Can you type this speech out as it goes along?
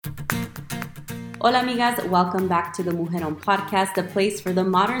Hola amigas, welcome back to the Mujeron Podcast, the place for the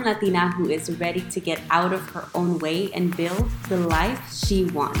modern Latina who is ready to get out of her own way and build the life she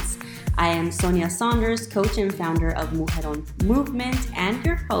wants. I am Sonia Saunders, coach and founder of Mujeron Movement and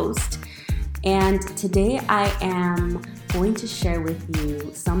your host. And today I am going to share with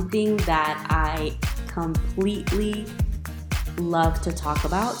you something that I completely love to talk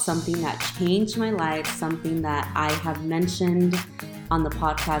about, something that changed my life, something that I have mentioned on the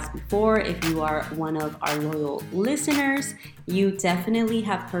podcast before. If you are one of our loyal listeners, you definitely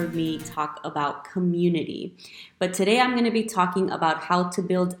have heard me talk about community. But today I'm going to be talking about how to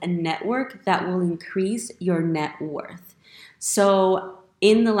build a network that will increase your net worth. So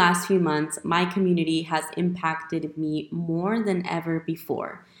in the last few months, my community has impacted me more than ever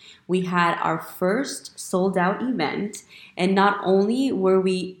before. We had our first sold out event, and not only were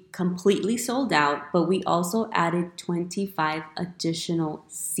we completely sold out, but we also added 25 additional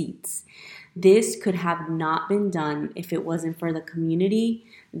seats. This could have not been done if it wasn't for the community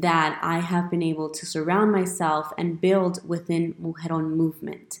that I have been able to surround myself and build within Mujeron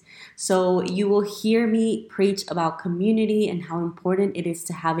Movement. So you will hear me preach about community and how important it is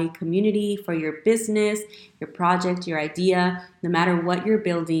to have a community for your business, your project, your idea, no matter what you're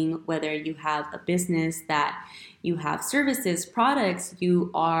building, whether you have a business that you have services, products, you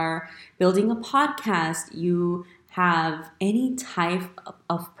are building a podcast, you have any type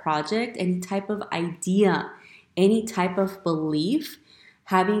of project, any type of idea, any type of belief,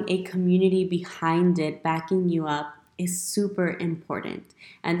 having a community behind it, backing you up, is super important.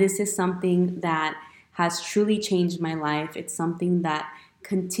 And this is something that has truly changed my life. It's something that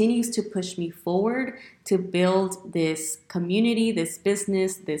continues to push me forward to build this community, this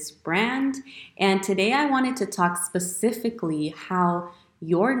business, this brand. And today I wanted to talk specifically how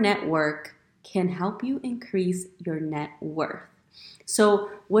your network can help you increase your net worth. So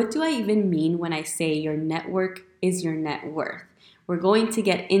what do I even mean when I say your network is your net worth? We're going to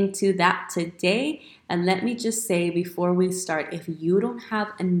get into that today. And let me just say before we start, if you don't have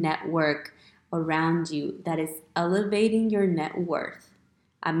a network around you that is elevating your net worth,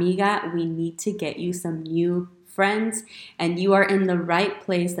 amiga, we need to get you some new friends, and you are in the right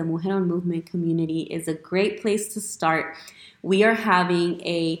place. The Mujeron Movement community is a great place to start. We are having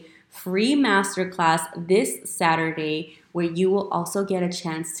a free masterclass this Saturday where you will also get a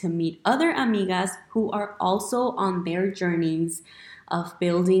chance to meet other amigas who are also on their journeys of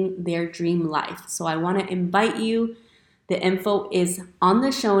building their dream life. So I want to invite you. The info is on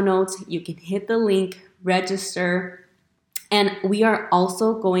the show notes. You can hit the link, register. And we are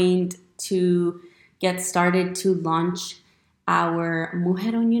also going to get started to launch our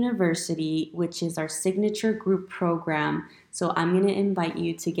Mujeron University, which is our signature group program. So I'm going to invite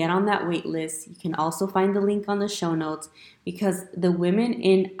you to get on that wait list. You can also find the link on the show notes, because the women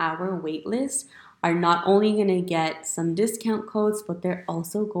in our wait list are not only going to get some discount codes, but they're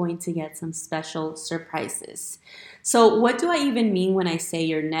also going to get some special surprises. So what do I even mean when I say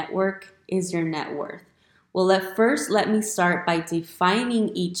your network is your net worth? Well, let me start by defining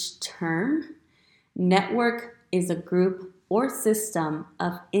each term. Network is a group or system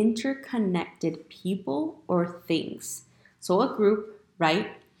of interconnected people or things. So a group,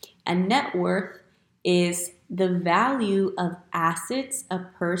 right? And net worth is the value of assets a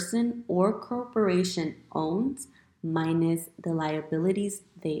person or corporation owns minus the liabilities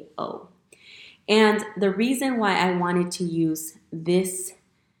they owe. And the reason why I wanted to use this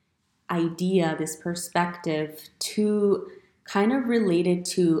idea, this perspective, to kind of relate it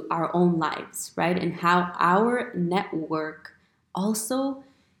to our own lives, right? And how our network also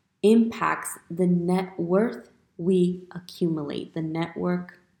impacts the net worth we accumulate, the net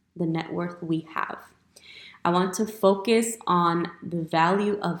worth we have. I want to focus on the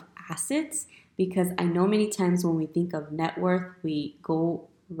value of assets, because I know many times when we think of net worth, we go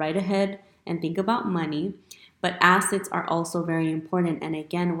right ahead and think about money, but assets are also very important. And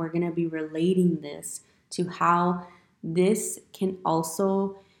again, we're going to be relating this to how this can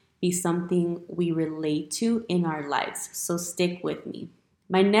also be something we relate to in our lives. So stick with me.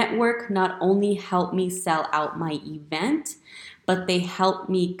 My network not only helped me sell out my event, but they helped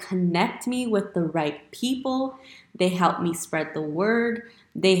me connect me with the right people. They helped me spread the word.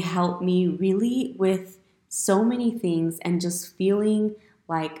 They helped me really with so many things, and just feeling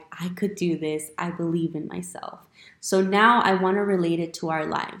like I could do this. I believe in myself. So now I want to relate it to our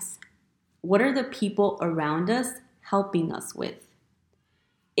lives. What are the people around us helping us with?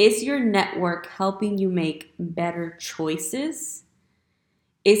 Is your network helping you make better choices?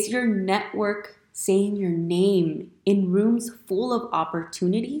 Is your network saying your name in rooms full of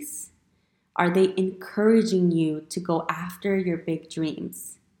opportunities? Are they encouraging you to go after your big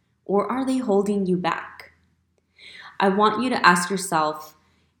dreams? or are they holding you back? I want you to ask yourself,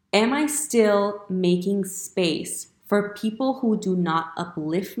 am I still making space for people who do not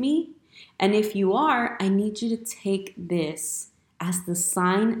uplift me? And if you are, I need you to take this as the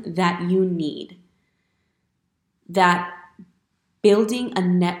sign that you need. That building a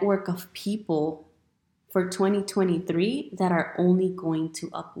network of people for 2023 that are only going to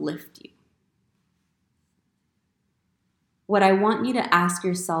uplift you. What I want you to ask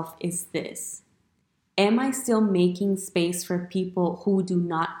yourself is this: am I still making space for people who do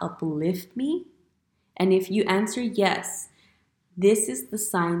not uplift me? And if you answer yes, this is the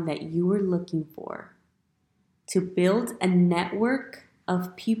sign that you were looking for, to build a network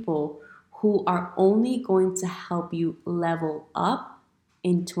of people who are only going to help you level up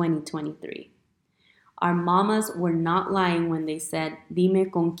in 2023. Our mamas were not lying when they said, dime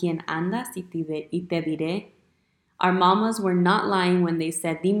con quién andas y te diré. Our mamas were not lying when they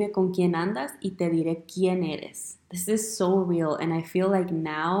said, dime con quién andas y te diré quién eres. This is so real, and I feel like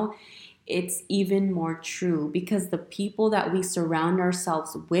now it's even more true because the people that we surround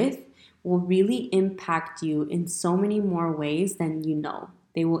ourselves with will really impact you in so many more ways than you know.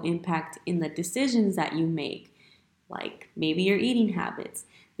 They will impact in the decisions that you make, like maybe your eating habits.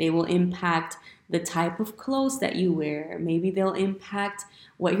 They will impact the type of clothes that you wear. Maybe they'll impact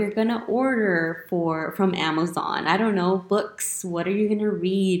what you're going to order from Amazon. I don't know, books. What are you going to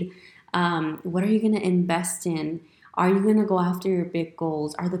read? What are you going to invest in? Are you going to go after your big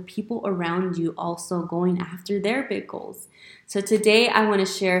goals? Are the people around you also going after their big goals? So today I want to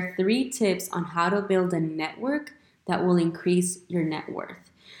share 3 tips on how to build a network that will increase your net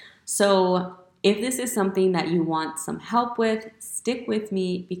worth. So if this is something that you want some help with, stick with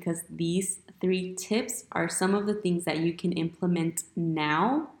me because these 3 tips are some of the things that you can implement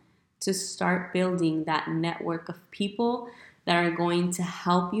now to start building that network of people that are going to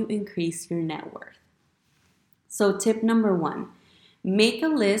help you increase your net worth. So tip number 1, make a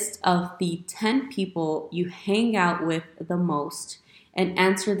list of the 10 people you hang out with the most and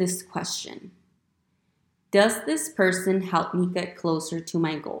answer this question. Does this person help me get closer to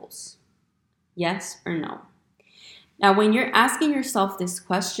my goals? Yes or no? Now, when you're asking yourself this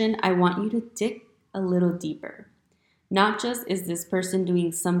question, I want you to dig a little deeper. Not just, is this person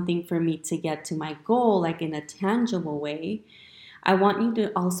doing something for me to get to my goal, like in a tangible way? I want you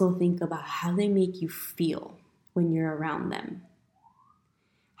to also think about how they make you feel when you're around them.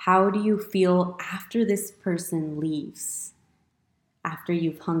 How do you feel after this person leaves, after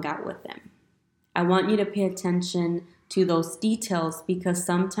you've hung out with them? I want you to pay attention to those details because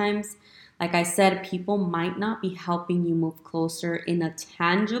sometimes, like I said, people might not be helping you move closer in a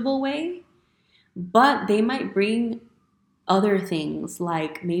tangible way, but they might bring other things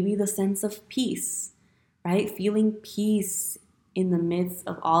like maybe the sense of peace, right? Feeling peace in the midst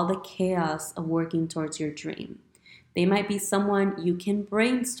of all the chaos of working towards your dream. They might be someone you can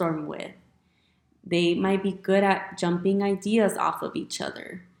brainstorm with. They might be good at jumping ideas off of each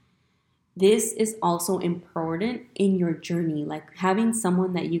other. This is also important in your journey. Like having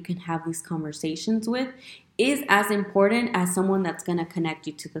someone that you can have these conversations with is as important as someone that's going to connect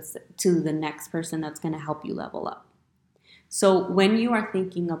you to the next person that's going to help you level up. So when you are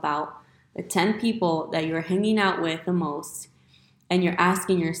thinking about the 10 people that you're hanging out with the most, and you're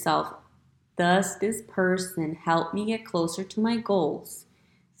asking yourself, does this person help me get closer to my goals?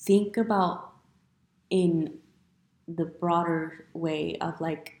 Think about in the broader way of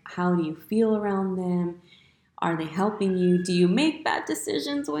like, how do you feel around them? Are they helping you? Do you make bad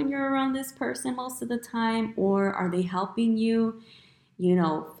decisions when you're around this person most of the time? Or are they helping you,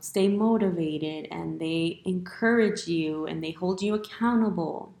 stay motivated and they encourage you and they hold you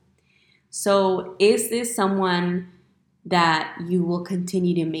accountable? So is this someone that you will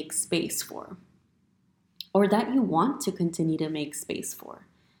continue to make space for, or that you want to continue to make space for?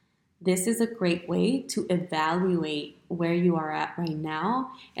 This is a great way to evaluate where you are at right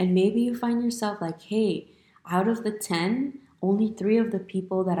now. And maybe you find yourself like, hey, out of the 10, only 3 of the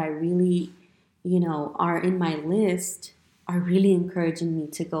people that I really, are in my list are really encouraging me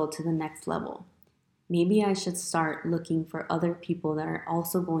to go to the next level. Maybe I should start looking for other people that are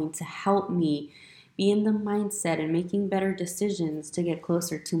also going to help me be in the mindset and making better decisions to get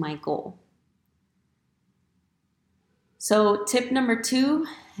closer to my goal. So tip number 2,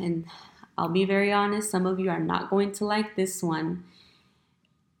 and I'll be very honest, some of you are not going to like this one.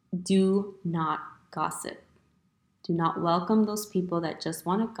 Do not gossip. Do not welcome those people that just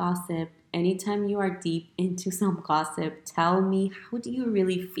want to gossip. Anytime you are deep into some gossip, tell me, how do you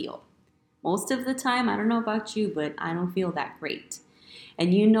really feel? Most of the time, I don't know about you, but I don't feel that great.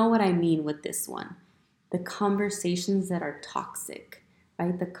 And you know what I mean with this one. The conversations that are toxic,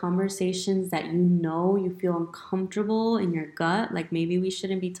 right? The conversations that you feel uncomfortable in your gut, like maybe we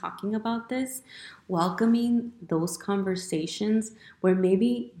shouldn't be talking about this. Welcoming those conversations where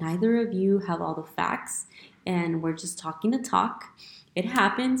maybe neither of you have all the facts and we're just talking to talk. It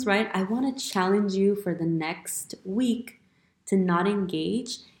happens, right? I want to challenge you for the next week to not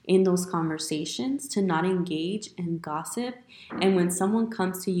engage in those conversations, to not engage in gossip. And when someone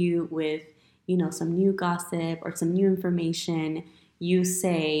comes to you with, some new gossip or some new information, you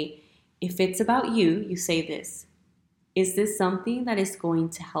say, if it's about you, you say this: is this something that is going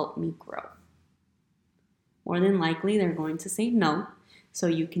to help me grow? More than likely, they're going to say no. So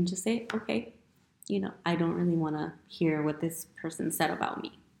you can just say, okay, I don't really want to hear what this person said about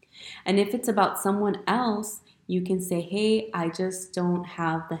me. And if it's about someone else, you can say, hey, I just don't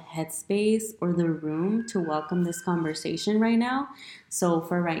have the headspace or the room to welcome this conversation right now. So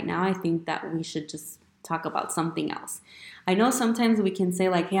for right now, I think that we should just talk about something else. I know sometimes we can say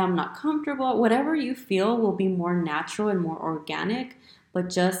like, hey, I'm not comfortable. Whatever you feel will be more natural and more organic, but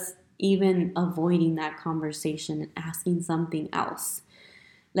just even avoiding that conversation and asking something else.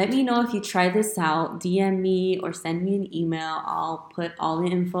 Let me know if you try this out. DM me or send me an email. I'll put all the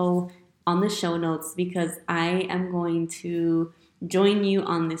info on the show notes because I am going to join you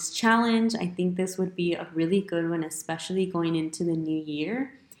on this challenge. I think this would be a really good one, especially going into the new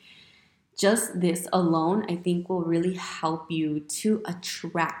year. Just this alone, I think, will really help you to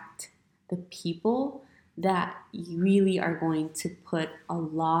attract the people that really are going to put a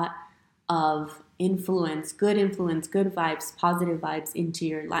lot of influence, good vibes, positive vibes into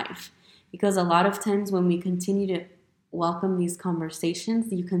your life. Because a lot of times when we continue to welcome these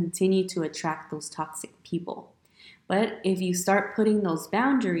conversations, you continue to attract those toxic people. But if you start putting those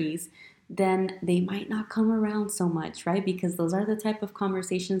boundaries, then they might not come around so much, right? Because those are the type of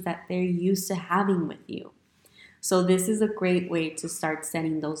conversations that they're used to having with you. So this is a great way to start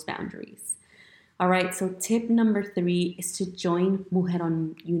setting those boundaries. All right, so tip number 3 is to join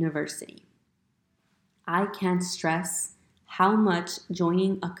Mujeron University. I can't stress how much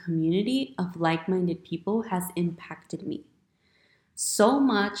joining a community of like-minded people has impacted me. So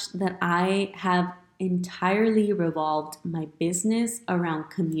much that I have entirely revolved my business around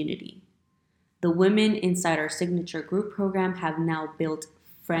community. The women inside our signature group program have now built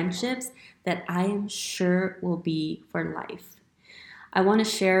friendships that I am sure will be for life. I want to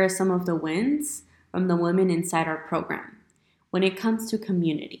share some of the wins from the women inside our program when it comes to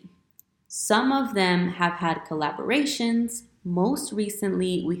community. Some of them have had collaborations. Most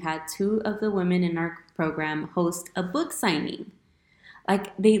recently, we had 2 of the women in our program host a book signing.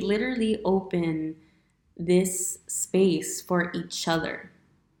 Like, they literally open this space for each other.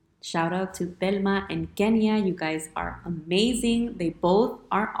 Shout out to Thelma and Kenya. You guys are amazing. They both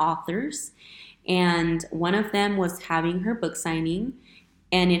are authors. And one of them was having her book signing.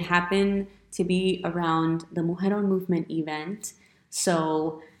 And it happened to be around the Mujeron Movement event.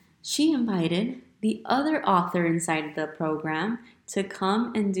 So she invited the other author inside the program to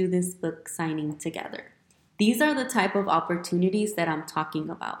come and do this book signing together. These are the type of opportunities that I'm talking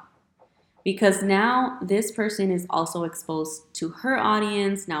about. Because now this person is also exposed to her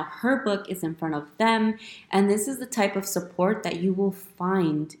audience. Now her book is in front of them. And this is the type of support that you will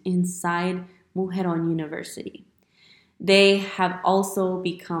find inside Mujeron University. They have also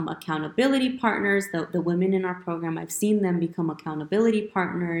become accountability partners. The women in our program, I've seen them become accountability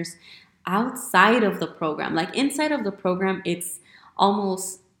partners outside of the program. Like inside of the program, it's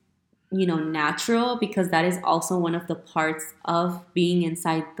almost, natural, because that is also one of the parts of being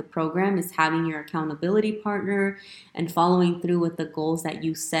inside the program, is having your accountability partner and following through with the goals that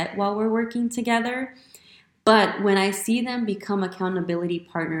you set while we're working together. But when I see them become accountability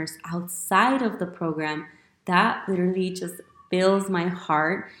partners outside of the program, that literally just fills my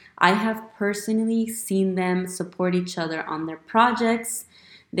heart. I have personally seen them support each other on their projects.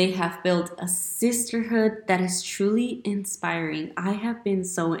 They have built a sisterhood that is truly inspiring. I have been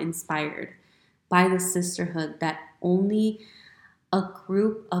so inspired by the sisterhood that only a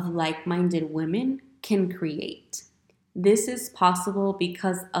group of like-minded women can create. This is possible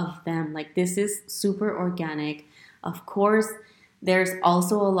because of them. Like, this is super organic. Of course, there's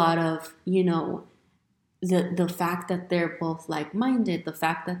also a lot of, the fact that they're both like-minded, the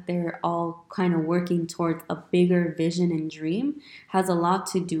fact that they're all kind of working towards a bigger vision and dream has a lot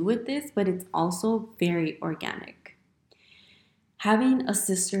to do with this, but it's also very organic. Having a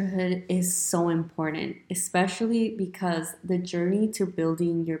sisterhood is so important, especially because the journey to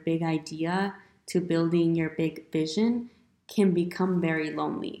building your big idea, to building your big vision, can become very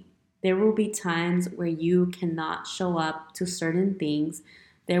lonely. There will be times where you cannot show up to certain things.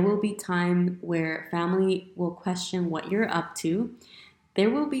 There will be time where family will question what you're up to. There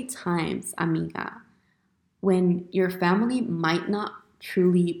will be times, amiga, when your family might not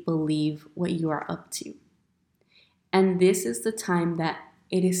truly believe what you are up to. And this is the time that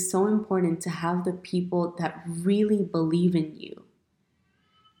it is so important to have the people that really believe in you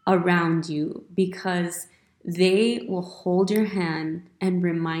around you, because they will hold your hand and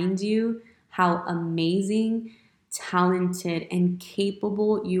remind you how amazing, talented, and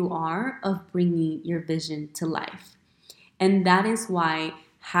capable you are of bringing your vision to life. And that is why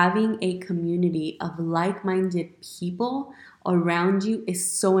having a community of like-minded people around you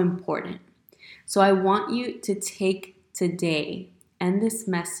is so important. So I want you to take today and this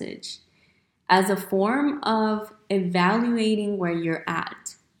message as a form of evaluating where you're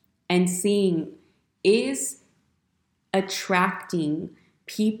at and seeing, is attracting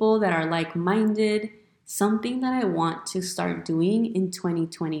people that are like-minded something that I want to start doing in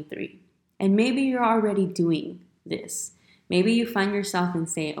 2023? And maybe you're already doing this. Maybe you find yourself and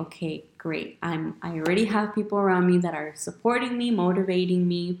say, okay, great. I already have people around me that are supporting me, motivating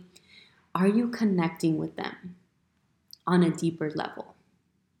me. Are you connecting with them on a deeper level?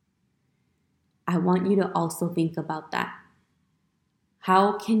 I want you to also think about that.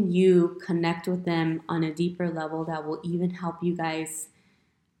 How can you connect with them on a deeper level that will even help you guys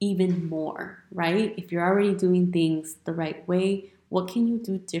even more, right? If you're already doing things the right way, what can you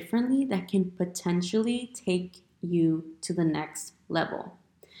do differently that can potentially take you to the next level?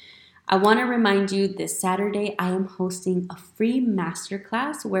 I want to remind you, this Saturday I am hosting a free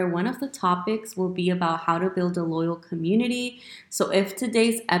masterclass where one of the topics will be about how to build a loyal community. So if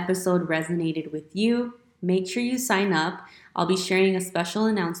today's episode resonated with you, make sure you sign up. I'll be sharing a special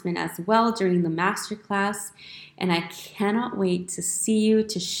announcement as well during the masterclass, and I cannot wait to see you,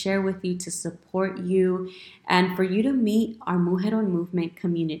 to share with you, to support you, and for you to meet our Mujeron Movement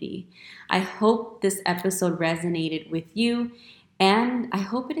community. I hope this episode resonated with you, and I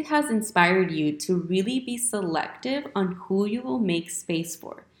hope it has inspired you to really be selective on who you will make space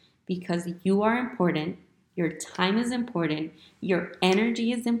for, because you are important, your time is important, your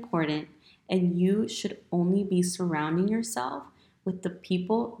energy is important, and you should only be surrounding yourself with the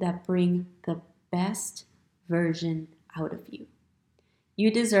people that bring the best version out of you.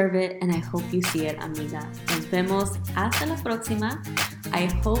 You deserve it, and I hope you see it, amiga. Nos vemos hasta la próxima. I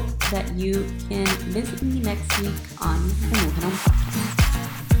hope that you can visit me next week on the Mujeron Podcast.